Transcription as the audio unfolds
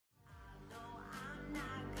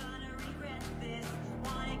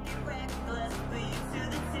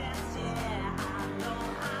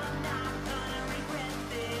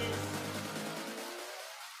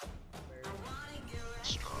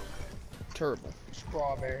Terrible.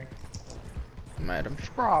 Strawberry. Madam.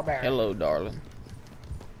 Strawberry. Hello, darling.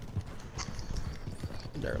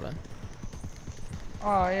 Darling.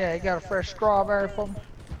 Oh yeah, you got a fresh strawberry for me?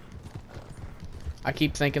 I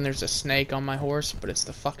keep thinking there's a snake on my horse, but it's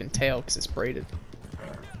the fucking tail because it's braided.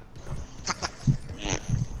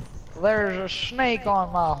 There's a snake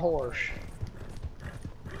on my horse.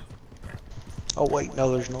 Oh wait,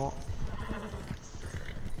 no there's not.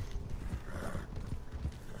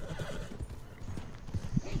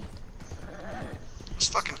 There's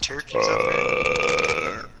fucking turkeys up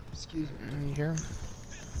there. Excuse me. You hear him?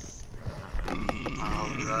 Oh,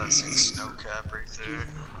 look at that. I see the snow cap right there.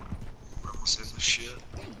 We're almost in the shit.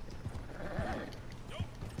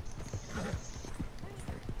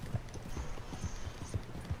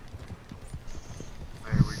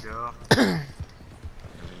 There we go.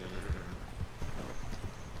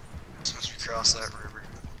 Since we cross that river.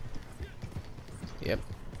 Yep.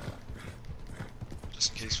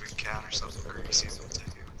 Just in case we encounter something crazy, we'll take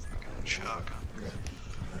it with a fucking shotgun.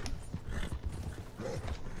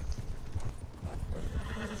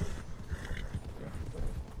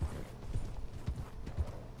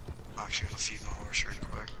 I'm actually gonna feed my horse real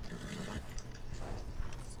quick.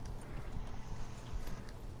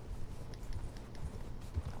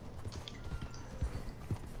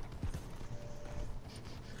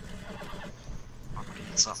 I'm gonna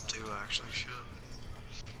eat something too, actually, should.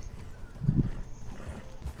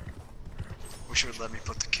 Wish it would let me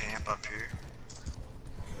put the camp up here.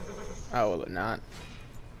 Oh, will it not?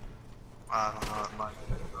 I don't know, it might.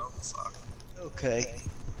 Oh, fuck. Okay.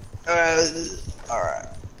 Alright.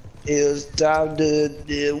 It's time to.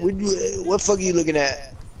 What fuck are you looking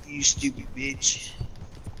at? You stupid bitch.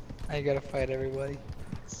 Now you gotta fight everybody.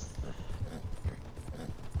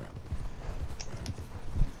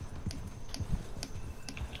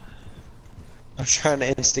 I'm trying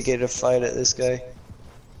to instigate a fight at this guy.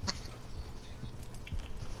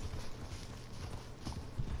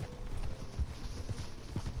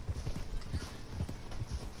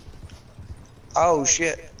 Oh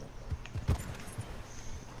shit.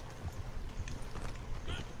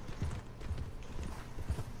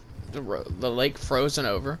 The lake frozen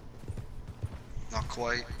over. Not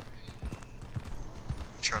quite.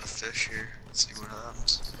 Try to fish here, see what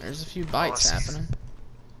happens. There's a few bites happening.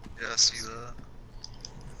 Yeah, I see that.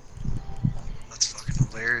 That's fucking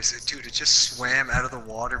hilarious. Dude, it just swam out of the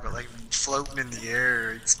water, but like floating in the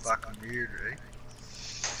air. It's fucking weird, right?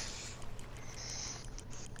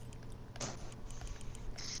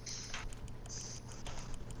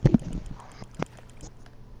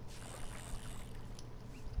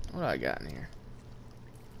 What do I got in here?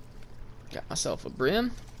 Got myself a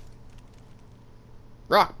brim.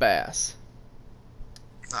 Rock bass.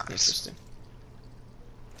 Nice. Interesting.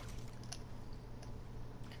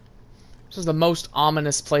 This is the most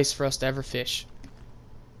ominous place for us to ever fish.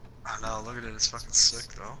 I know, look at it, it's fucking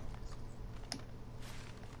sick though.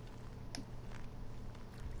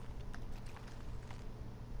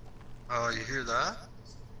 Oh, you hear that?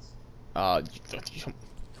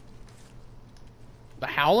 The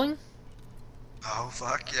howling? Oh,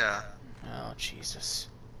 fuck yeah. Oh, Jesus.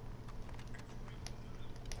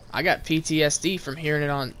 I got PTSD from hearing it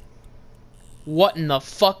on... What in the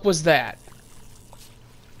fuck was that?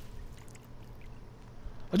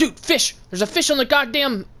 Oh, dude, fish! There's a fish on the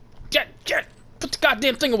goddamn... Get! Put the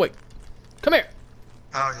goddamn thing away! Come here!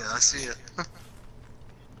 Oh yeah, I see it.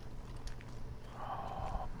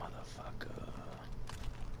 Oh, motherfucker.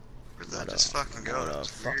 Where'd that just fucking go? That was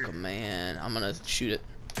Motherfucker, weird. man. I'm gonna shoot it.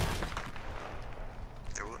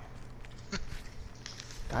 Do it.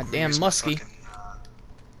 Goddamn Use my muskie. fucking,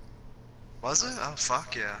 was it? Oh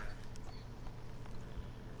fuck yeah.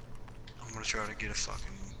 I'm gonna try to get a fucking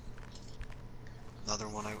another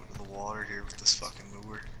one out in the water here with this fucking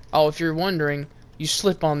lure. Oh, if you're wondering, you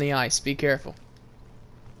slip on the ice. Be careful.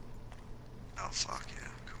 Oh fuck yeah,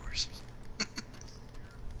 of course.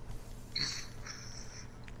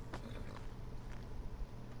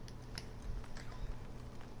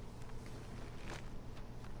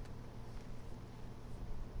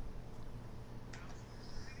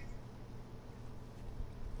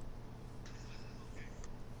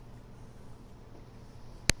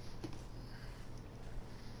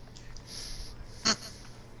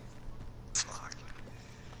 Fuck.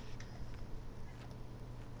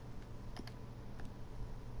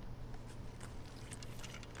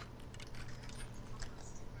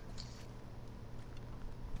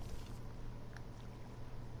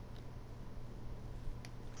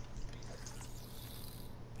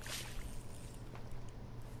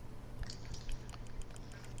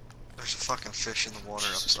 There's a fucking fish in the water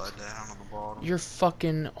upside down on the bottom. Your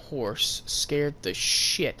fucking horse scared the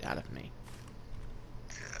shit out of me.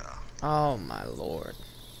 Yeah. Oh my lord.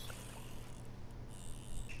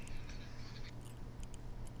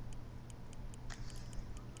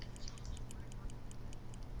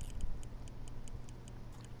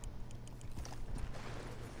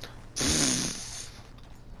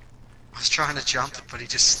 I was trying to jump it, but he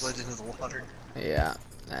just slid into the water. Yeah,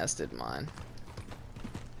 as did mine.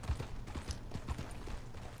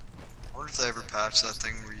 I wonder if they ever patch that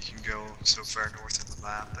thing where you can go so far north in the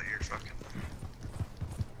map that you're fucking...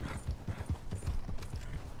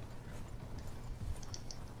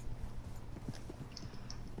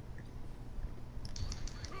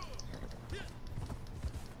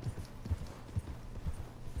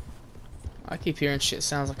 I keep hearing shit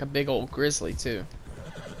sounds like a big old grizzly too.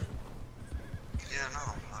 Yeah, no,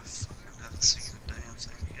 I fucking haven't seen a damn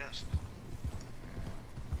thing yet.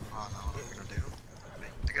 Oh no, what am I gonna do?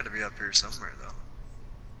 They gotta be up here somewhere though.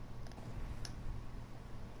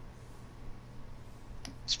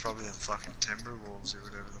 It's probably them fucking timber wolves or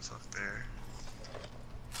whatever the fuck they are.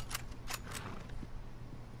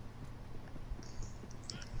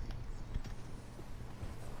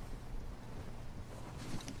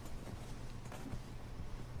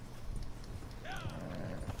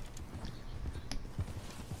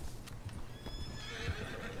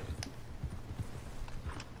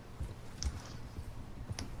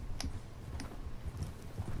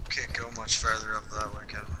 Can't go much farther up that way,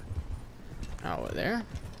 can we? Oh, we're there?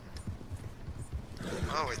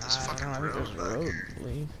 Oh wait, there's a fucking I think road there's a back road, here. I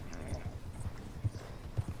believe.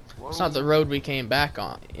 Whoa. It's not the road we came back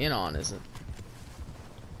in on, is it?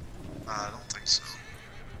 I don't think so.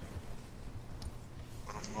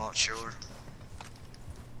 But I'm not sure.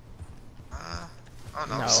 Oh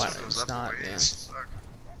no, No, it still it's goes up not, a yeah. ways. Fuck.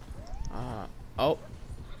 Oh.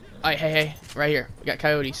 Hey, right here. We got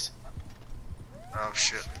coyotes. Oh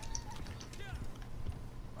shit.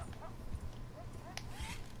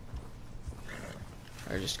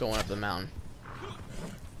 They're just going up the mountain.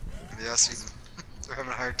 Yeah, I see them. They're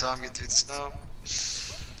having a hard time getting through the snow.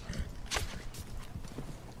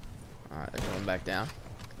 Alright, they're going back down.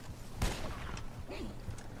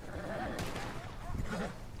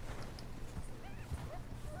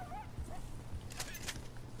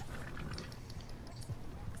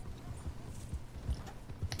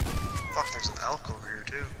 Fuck, there's an elk over here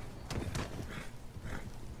too.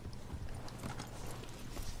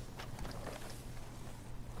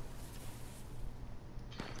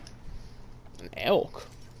 An elk.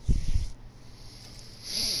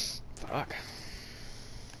 Fuck.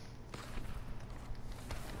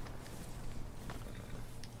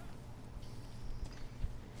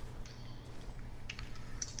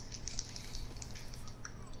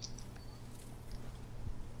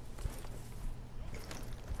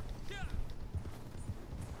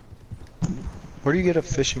 Where do you get a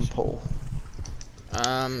fishing pole? You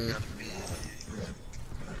gotta be... you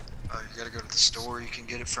gotta go to the store. You can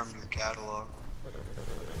get it from your catalog.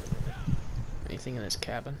 Anything in this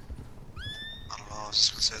cabin? I don't know, I was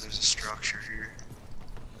just gonna say there's a structure here.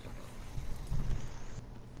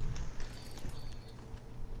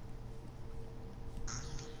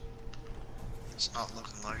 It's not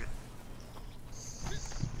looking like it.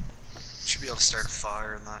 Should be able to start a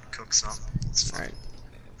fire and not cook something. It's fine. Alright.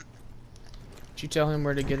 Did you tell him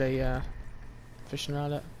where to get a fishing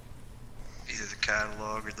rod at? Either the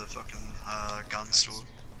catalog or the fucking gun store.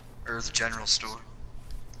 Or the general store.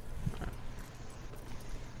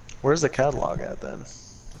 Where's the catalog at then?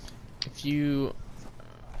 If you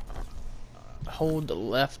hold the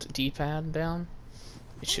left D-pad down,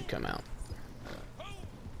 it should come out.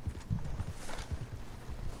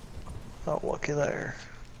 Oh, looky there.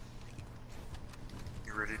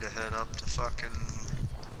 You ready to head up to fucking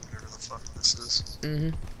whatever the fuck this is?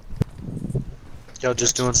 Mm-hmm. Y'all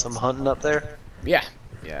just doing some hunting up there? Yeah.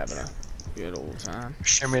 Yeah, but a good old time.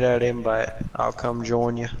 Show me that invite. I'll come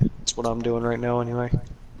join you. That's what I'm doing right now anyway.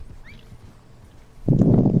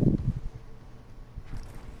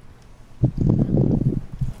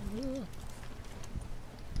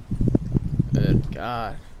 Good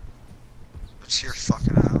God. What's your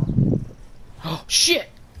fucking owl? Oh, shit!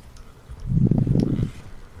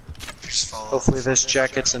 Just fall off Hopefully the this fucking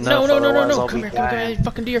jacket's ship. enough, No, otherwise I'll come be here, come dying. here,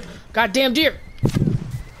 fucking deer. Goddamn deer!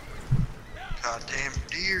 Goddamn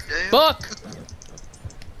deer, damn. Buck!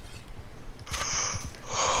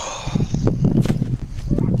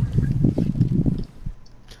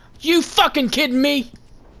 You fucking kidding me?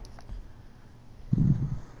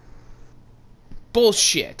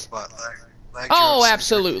 Bullshit. What, lag Oh, jokes?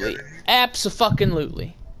 absolutely.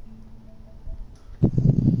 Abso-fucking-lutely.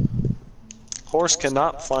 Horse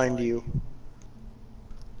cannot find you.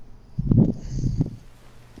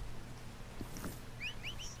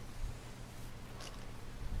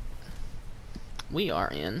 We are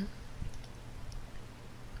in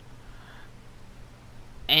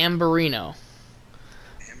Ambarino.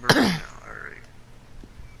 Ambarino, alright.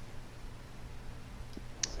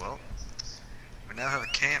 Well, we now have a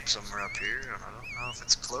camp somewhere up here, and I don't know if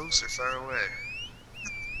it's close or far away.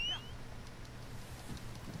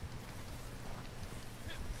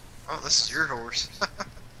 Oh, this is your horse.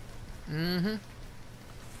 Mm-hmm.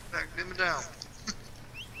 Get me down.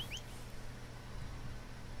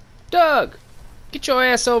 Doug! Get your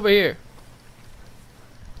ass over here.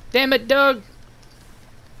 Damn it, Doug.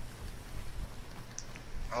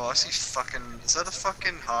 Oh, I see fucking... Is that a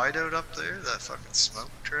fucking hideout up there? That fucking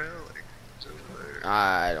smoke trail? Like, it's over there.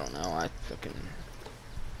 I don't know. I fucking...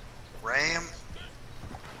 Ram?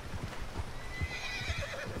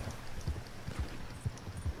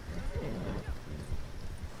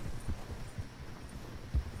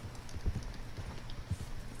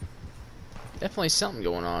 Definitely something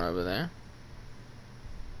going on over there.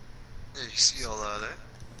 Yeah, you see all that,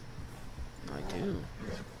 eh? I do.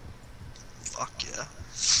 Fuck yeah.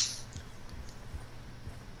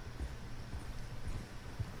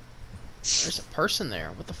 There's a person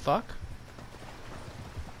there. What the fuck?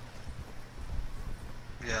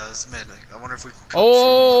 Yeah, it's midnight. I wonder if we can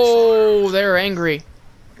Oh, they're angry.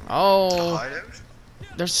 Oh, hideout?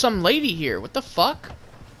 there's some lady here. What the fuck?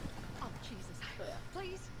 Oh, Jesus.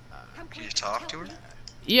 Please, come Can you quick. talk Help to her? me.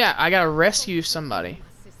 Yeah, I gotta rescue somebody.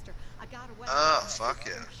 My sister. I got away. Oh, fuck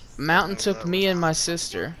yeah. Mountain took me and my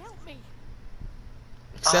sister. Help me.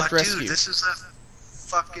 Except Oh, rescue. dude, this is that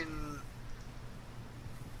fucking...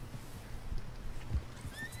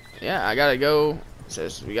 Yeah, I gotta go. It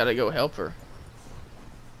says we gotta go help her.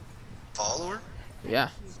 follower? Yeah,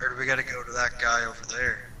 Or do we gotta go to that guy over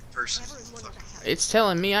there? Person. Fucking it's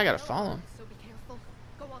telling me I gotta follow him. So be careful.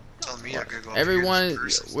 Go on. Go. telling me I gotta go up Everyone, here to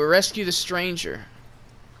this person. we'll rescue the stranger.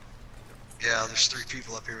 Yeah, there's 3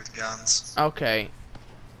 people up here with guns. Okay,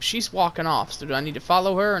 she's walking off. So do I need to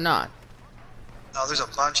follow her or not? No, there's a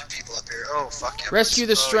bunch of people up here. Oh, fuck yeah. Rescue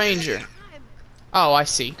the let's- oh, yeah, stranger. yeah. Oh, I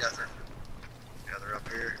see. Yeah, they're up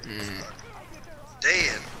here. Mm. Fuck.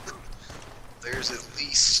 Damn. There's at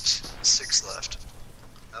least 6 left.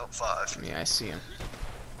 No, 5. Yeah, I see him.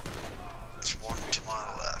 There's 1 to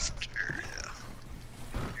my left. Here, yeah.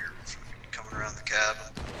 You're coming around the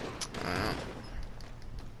cabin.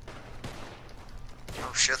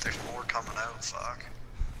 Oh shit, there's more coming out. Fuck.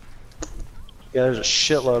 Yeah, there's a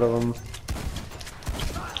shitload of them.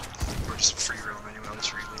 We're just free roam anyway. I'll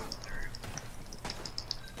just reload. There.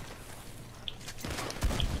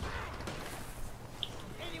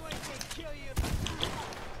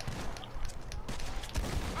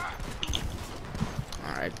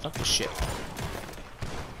 Alright, fuck this shit.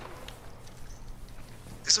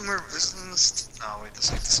 Isn't this? No, wait.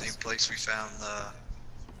 This ain't the same place we found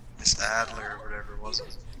Miss Adler or whatever it was.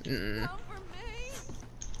 Mm-mm. Come for me.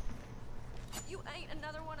 You ain't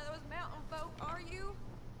another one of those mountain folk, are you?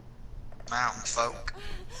 Mountain folk.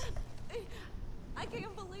 I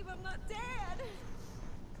can't believe I'm not dead.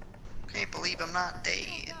 Can't believe I'm not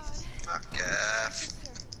dead. Fuck off.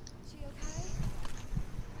 She okay?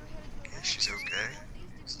 Yeah, she's okay.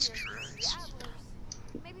 Jesus Christ.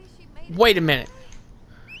 Maybe she made Wait a minute.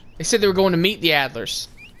 They said they were going to meet the Adlers.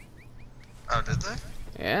 Oh, did they?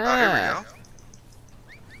 Yeah. Oh, here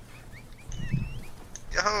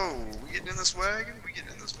we go. Yo, we getting in this wagon? We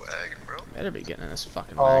getting in this wagon, bro. Better be getting in this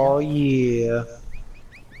fucking Oh wagon. yeah.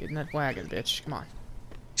 Get in that wagon, bitch. Come on,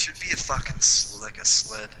 Should be a fucking like a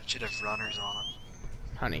sled. It should have runners on it.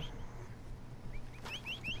 honey.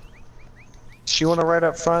 She wanna ride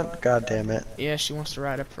up front? God damn it. Yeah, she wants to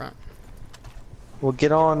ride up front. Well,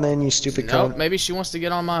 get on then, you stupid Nope, cunt. maybe she wants to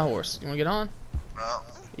get on my horse. You wanna get on? Well,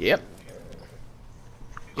 Yep.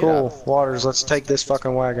 Get Cool. up. Waters, let's take this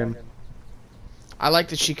fucking wagon. I like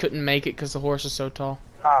that she couldn't make it because the horse is so tall.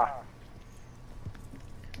 Ah.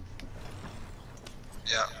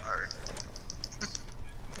 yeah, alright.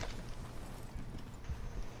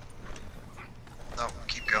 No,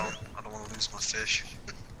 keep going. I don't want to lose my fish.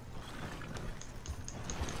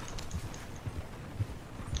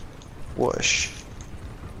 Whoosh.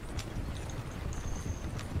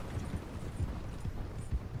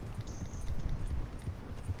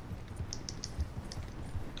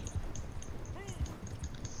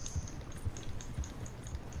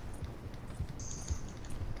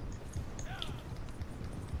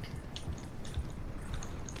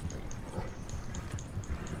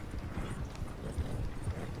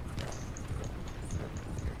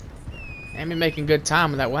 And be making good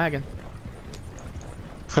time with that wagon.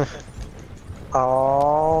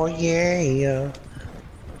 Oh yeah.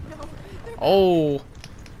 Oh.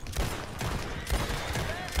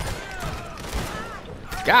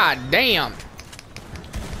 God damn.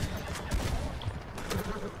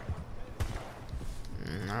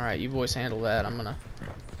 Alright, you boys handle that. I'm gonna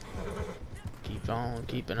keep on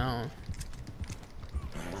keeping on.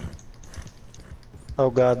 Oh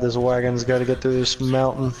god, this wagon's got to get through this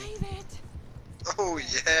mountain. Believe it. Oh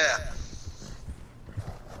yeah.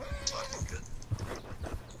 Fucking good.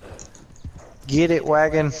 Get it,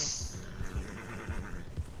 wagon.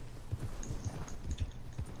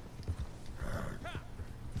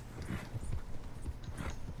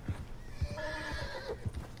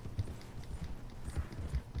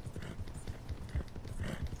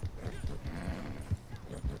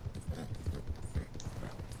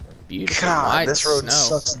 Beautiful God, white this road snow.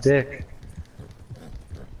 sucks dick.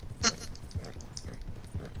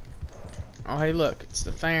 Oh, hey, look, it's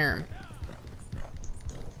the farm.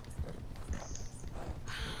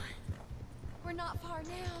 We're not far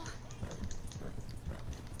now.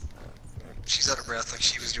 She's out of breath like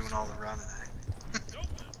she was doing all the running.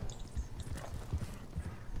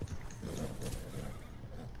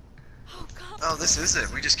 Oh, God. Oh, this is it.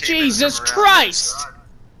 We just came in Jesus from around Christ! the other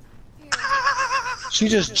She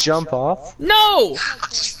just jump off? No!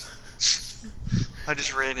 side. I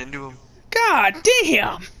just ran into him. God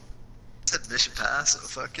damn! Said mission pass. Oh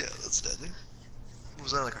fuck yeah, that's deadly. What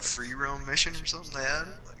was that, like a free roam mission or something they had?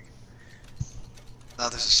 Like, now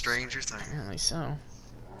there's a stranger thing. Apparently so.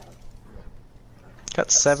 Got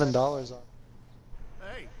 $7 on.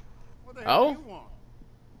 Hey, what the hell Oh? do you want?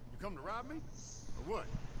 You come to rob me? Or what?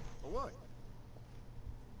 Or what?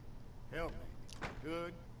 Help me.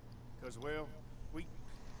 Good? Because, well,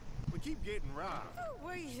 we keep getting robbed.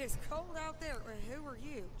 Wait, it's cold out there. Who are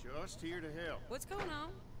you? Just here to help. What's going on?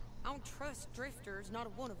 I don't trust drifters, not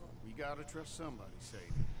one of them. You gotta trust somebody, Sadie.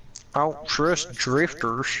 I don't trust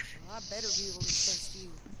drifters. Well, I better be able to trust you.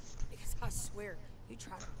 Because I swear, you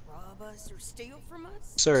try to rob us or steal from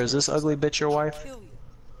us? Sir, is this ugly bitch your I'll wife? kill you.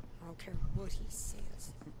 I don't care what he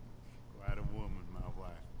says. Quite a woman, my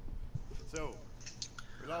wife. So,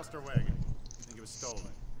 we lost our wagon. I think it was stolen.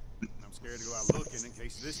 I'm scared to go out looking in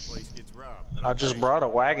case this place gets robbed. I just brought a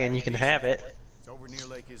wagon, you can have it. It's over near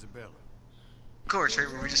Lake Isabella. Of course,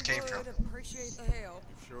 right where we just came from. Would appreciate the help.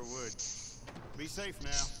 Sure would. Be safe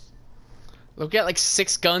now. We've got like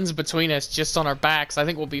 6 guns between us just on our backs. I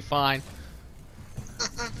think we'll be fine.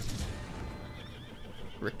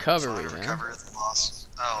 Recovery, man. Recover the loss.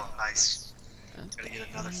 Oh, nice. Gotta get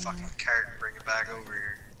another fucking cart and bring it back over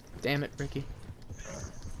here. Damn it, Ricky.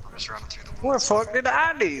 I'm just running through the What the woods. fuck did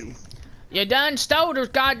I do? You done stole the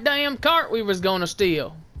goddamn cart we was gonna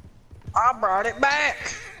steal. I brought it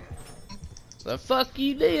back. The fuck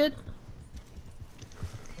you did?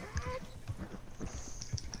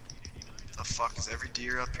 The fuck is every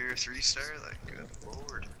deer up here 3-star? Like, good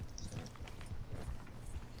lord.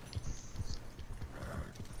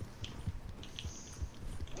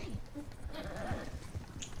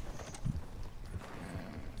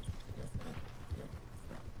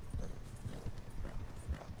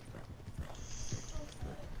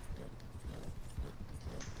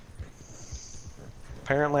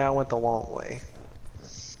 Apparently I went the long way.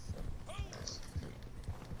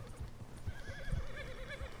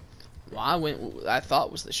 Well, I went what I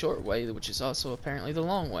thought was the short way, which is also apparently the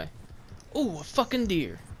long way. Ooh, a fucking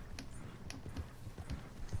deer.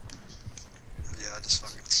 Yeah, I just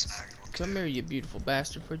fucking snagged one. Come here, you beautiful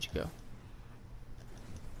bastard. Where'd you go?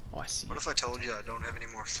 Oh, I see What you. if I told you I don't have any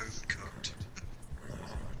more food cooked?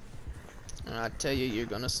 And I tell you, you're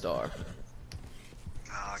gonna starve.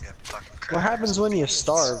 Oh, I got fucking crackers. What happens when you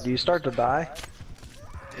starve? Do you start to die?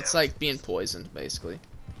 It's like being poisoned, basically.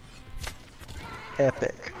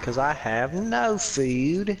 Epic. Because I have no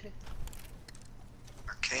food.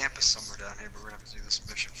 Our camp is somewhere down here, but we're gonna have to do this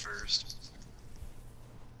mission first.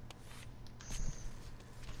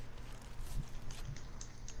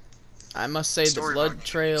 I must say, the Story blood about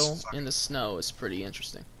trail games. in the snow is pretty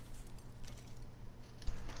interesting.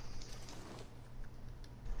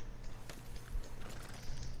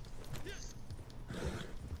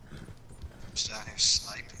 Just down here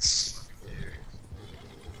sniping this fucking deer.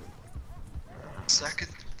 Second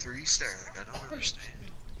 3-star, like, I don't understand.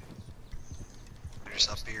 They're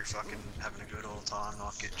just up here fucking having a good old time,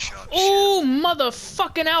 not getting shot. and Ooh,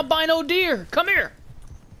 motherfucking albino deer! Come here!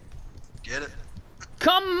 shit. Get it?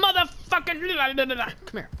 Come, motherfucking!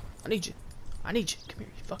 Come here. I need you. I need you. Come here,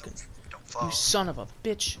 you fucking... Don't fall. You son of a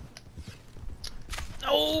bitch.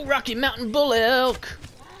 Oh, Rocky Mountain Bull Elk.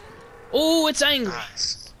 Oh, it's angry.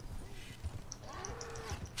 Nice.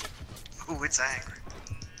 Ooh, it's angry.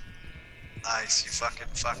 Nice, you fucking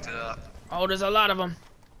fucked it up. Oh, there's a lot of them.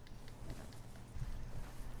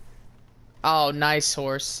 Oh, nice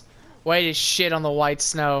horse. Way to shit on the white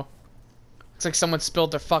snow. It's like someone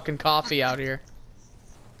spilled their fucking coffee out here.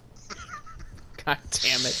 God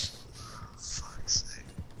damn it. Fuck's sake.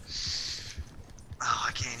 Oh,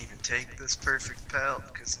 I can't even take this perfect pelt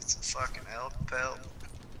because it's a fucking elk pelt.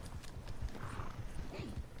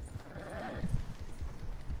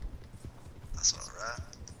 That's alright.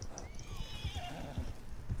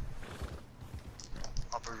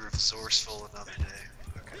 I'll be resourceful another day.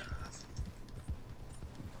 Okay.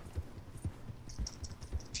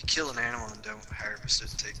 If you kill an animal and don't harvest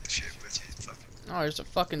it, take the shit with you. Fucking. Oh, there's a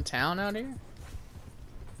fucking town out here?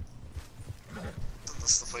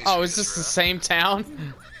 That's the place. Oh, is this the same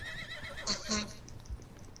town?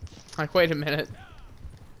 Like, wait a minute.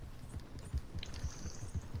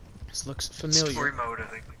 This looks familiar. Story mode, I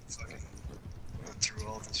think. Fucking went through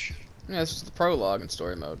all this shit. Yeah, this is the prologue in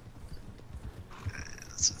story mode. Yeah,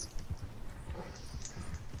 that's it.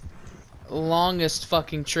 Longest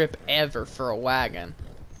fucking trip ever for a wagon.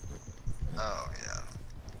 Oh yeah.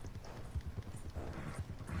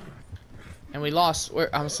 And we lost, I'm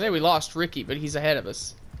gonna say we lost Ricky, but he's ahead of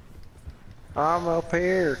us. I'm up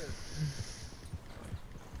here.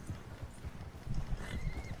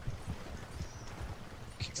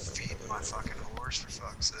 Keep feeding my fucking horse for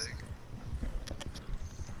fuck's sake.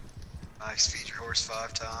 Nice, feed your horse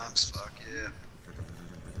 5 times. Fuck yeah.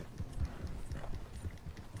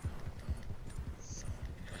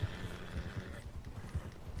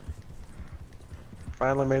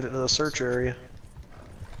 Finally made it to the search area.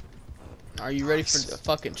 Are you ready for the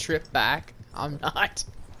fucking trip back? I'm not.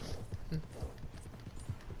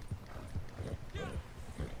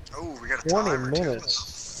 Oh, we got a 20 timer too.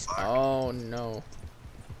 minutes. Fuck. Oh no.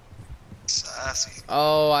 Sassy.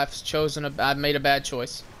 Oh, I've made a bad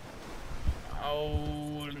choice.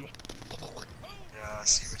 Oh. Yeah, I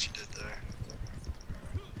see what you did there.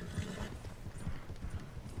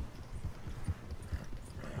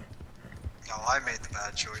 No, I made the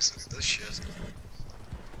bad choice. Look at this shit.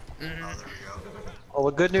 Oh, there we go. Well,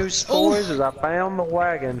 the good news, Oh. boys, is I found the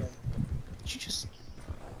wagon. Did you just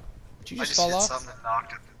I just fall hit off? something and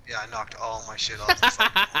knocked it. Yeah, I knocked all my shit off the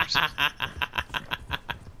fucking horse.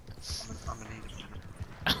 I'm gonna need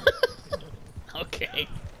a minute. Okay.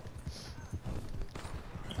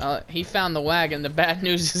 He found the wagon. The bad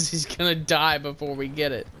news is he's gonna die before we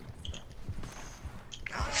get it.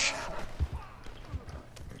 Oh shit.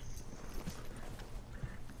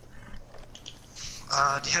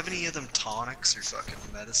 Do you have any of them tonics or fucking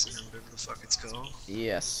medicine or whatever the fuck it's called?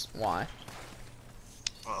 Yes. Why?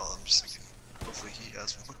 Well, I'm just thinking, hopefully he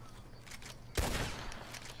has one.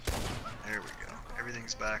 There we go.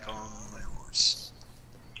 Everything's back on my horse.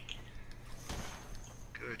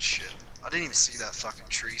 Good shit. I didn't even see that fucking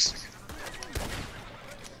tree sticking out.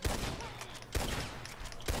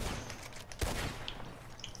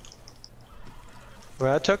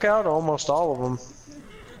 Well, I took out almost all of them.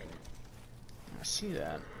 I see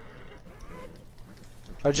that.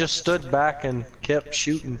 I just stood back and kept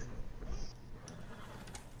shooting.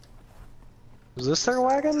 Is this their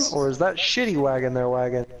wagon, or is that shitty wagon their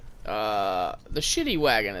wagon? The shitty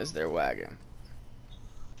wagon is their wagon.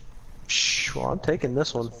 Shh, well, I'm taking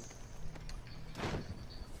this one.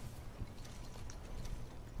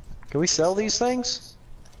 Can we sell these things?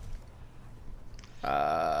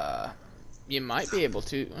 You might be able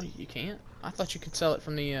to. Oh, you can't. I thought you could sell it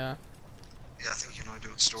from the. Yeah, I think you know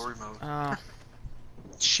do it story mode.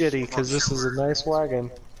 Shitty, because this is a nice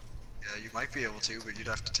wagon. Yeah, you might be able to, but you'd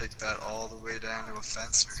have to take that all the way down to a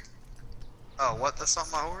fence or... Oh, what? That's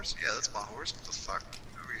not my horse? Yeah, that's my horse. What the fuck?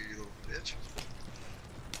 Who are you, little bitch?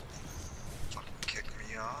 Fucking kick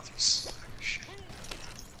me off, you sack of shit.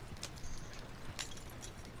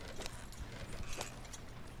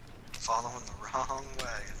 Following the wrong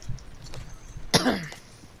wagon.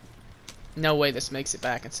 No way this makes it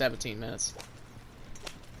back in 17 minutes.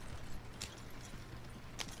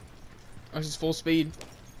 Oh, this is full speed.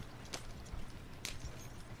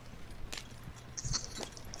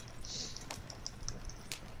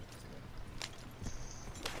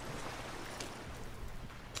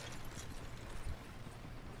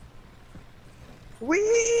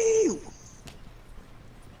 Wee!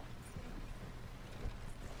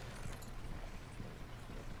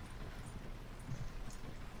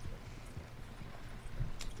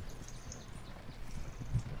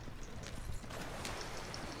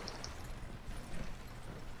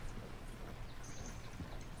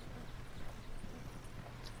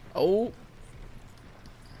 Oh.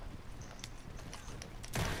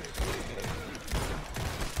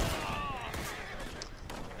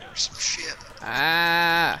 There's some shit.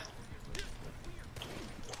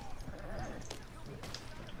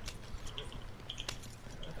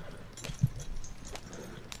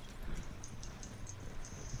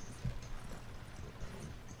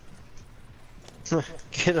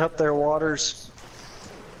 Get up there, Waters.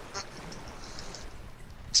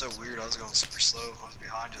 So weird, I was going super slow. I was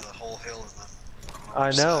behind you the whole hill and then...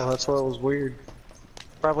 I know, that's what was weird.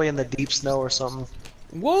 Probably in the deep snow or something.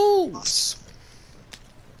 Wolves!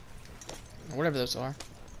 Whatever those are.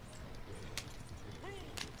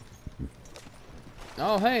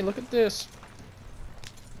 Oh, hey, look at this.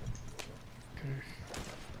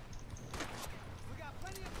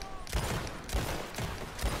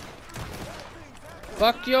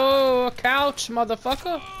 Fuck your couch,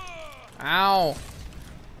 motherfucker. Ow.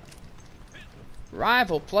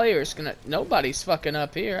 Rival players gonna... Nobody's fucking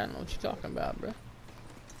up here. I don't know what you're talking about, bro.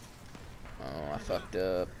 Oh, I fucked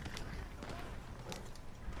up.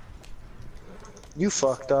 You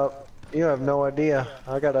fucked up. You have no idea.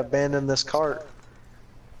 I gotta abandon this cart.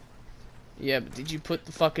 Yeah, but did you put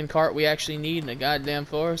the fucking cart we actually need in the goddamn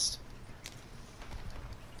forest?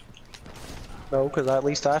 No, because at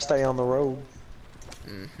least I stay on the road.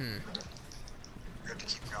 Mm-hmm. Good to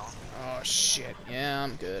keep going. Oh, shit. Yeah,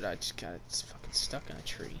 I'm good. I just got fucking stuck in a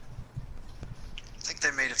tree. I think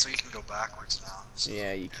they made it so you can go backwards now. So,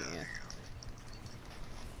 Yeah, you can. there you go.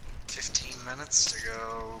 15 minutes to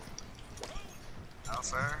go... How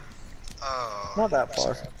far? Oh... Not that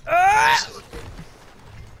far.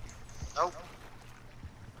 Nope.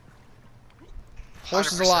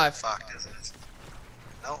 Horse is 100% alive. Fucked, isn't it?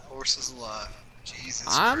 No, horse is alive. Jesus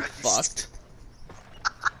I'm Christ. fucked.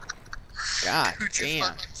 God Dude, you damn.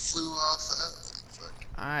 fucking flew off that. Fuck.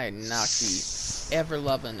 I knocked the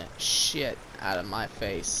ever-loving shit out of my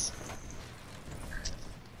face.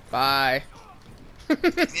 Bye. Yep,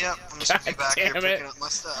 I'm just gonna be God back here damn it. picking up my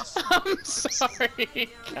stuff. I'm sorry.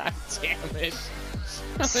 God damn it.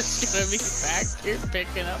 I'm just gonna be back here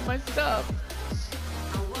picking up my stuff.